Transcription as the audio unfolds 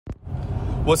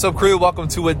What's up, crew? Welcome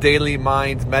to A Daily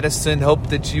Mind Medicine. Hope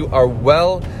that you are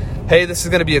well. Hey, this is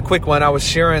going to be a quick one. I was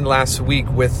sharing last week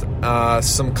with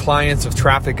some clients of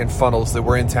Traffic and Funnels that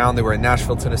were in town. They were in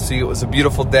Nashville, Tennessee. It was a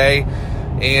beautiful day,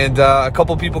 and a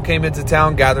couple people came into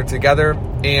town, gathered together,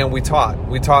 and we taught.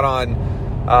 We taught on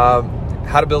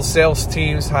how to build sales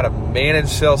teams, how to manage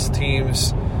sales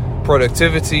teams,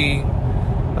 productivity.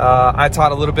 I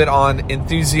taught a little bit on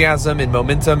enthusiasm and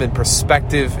momentum and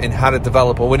perspective and how to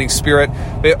develop a winning spirit.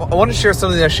 But I want to share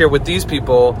something that I shared with these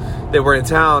people that were in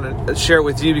town and share it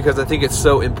with you because I think it's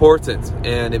so important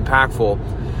and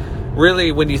impactful.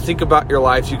 Really, when you think about your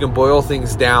life, you can boil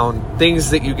things down.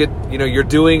 Things that you get, you're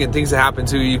doing and things that happen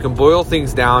to you, you can boil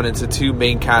things down into two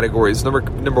main categories.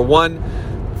 Number one,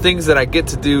 things that I get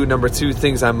to do. Number two,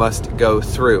 things I must go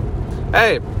through.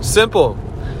 Hey, simple.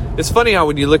 It's funny how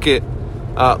when you look at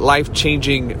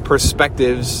life-changing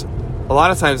perspectives, a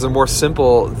lot of times they're more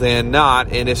simple than not,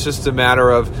 and it's just a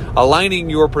matter of aligning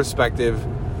your perspective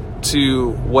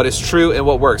to what is true and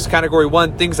what works. Category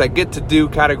one, things I get to do.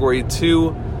 Category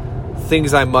two,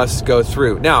 things I must go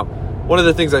through. Now, one of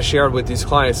the things I shared with these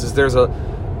clients is there's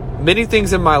many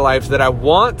things in my life that I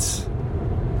want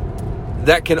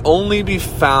that can only be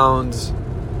found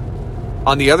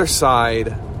on the other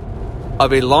side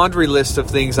of a laundry list of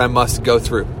things I must go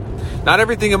through. Not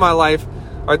everything in my life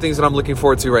are things that I'm looking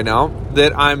forward to right now,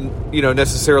 that I'm,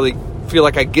 necessarily feel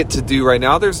like I get to do right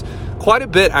now. There's quite a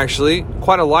bit, actually,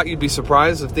 quite a lot. You'd be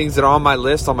surprised of things that are on my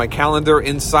list, on my calendar,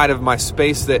 inside of my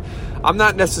space that I'm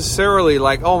not necessarily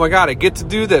like, oh my God, I get to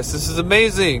do this. This is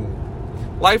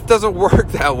amazing. Life doesn't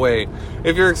work that way.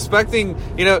 If you're expecting,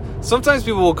 sometimes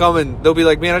people will come and they'll be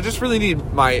like, man, I just really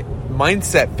need my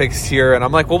mindset fixed here. And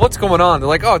I'm like, well, what's going on? They're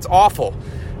like, oh, it's awful.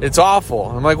 It's awful.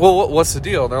 I'm like, well, what's the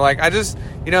deal? They're like, I just,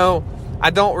 I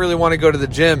don't really want to go to the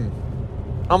gym.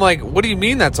 I'm like, what do you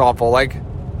mean that's awful? Like,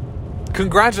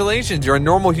 congratulations, you're a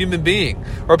normal human being.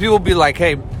 Or people be like,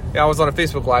 hey, I was on a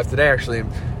Facebook Live today, actually.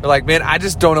 They're like, man, I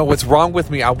just don't know what's wrong with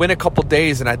me. I went a couple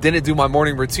days and I didn't do my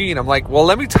morning routine. I'm like, well,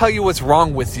 let me tell you what's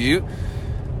wrong with you.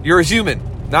 You're a human,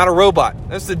 not a robot.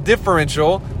 That's the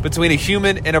differential between a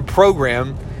human and a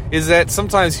program, is that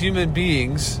sometimes human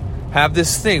beings have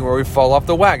this thing where we fall off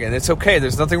the wagon. It's okay.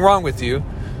 There's nothing wrong with you.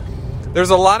 There's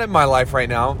a lot in my life right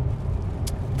now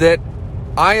that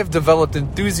I have developed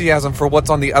enthusiasm for what's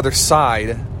on the other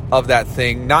side of that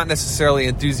thing, not necessarily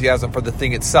enthusiasm for the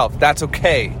thing itself. That's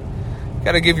okay. You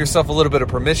got to give yourself a little bit of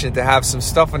permission to have some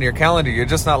stuff on your calendar you're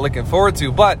just not looking forward to,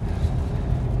 but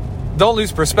don't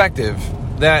lose perspective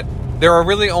that there are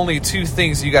really only two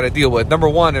things you got to deal with. Number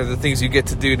one are the things you get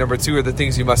to do. Number two are the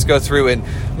things you must go through. And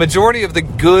majority of the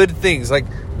good things, like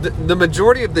the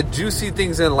majority of the juicy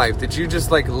things in life that you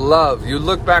just love, you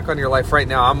look back on your life right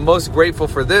now. I'm most grateful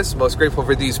for this, most grateful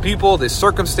for these people, this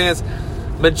circumstance.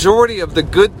 Majority of the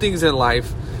good things in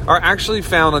life are actually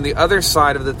found on the other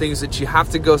side of the things that you have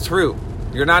to go through.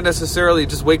 You're not necessarily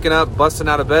just waking up, busting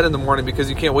out of bed in the morning because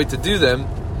you can't wait to do them,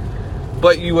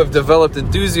 but you have developed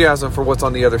enthusiasm for what's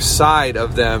on the other side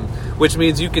of them, which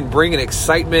means you can bring an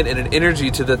excitement and an energy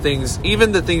to the things,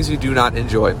 even the things you do not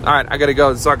enjoy. All right, I got to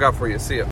go. That's all I got for you. See ya.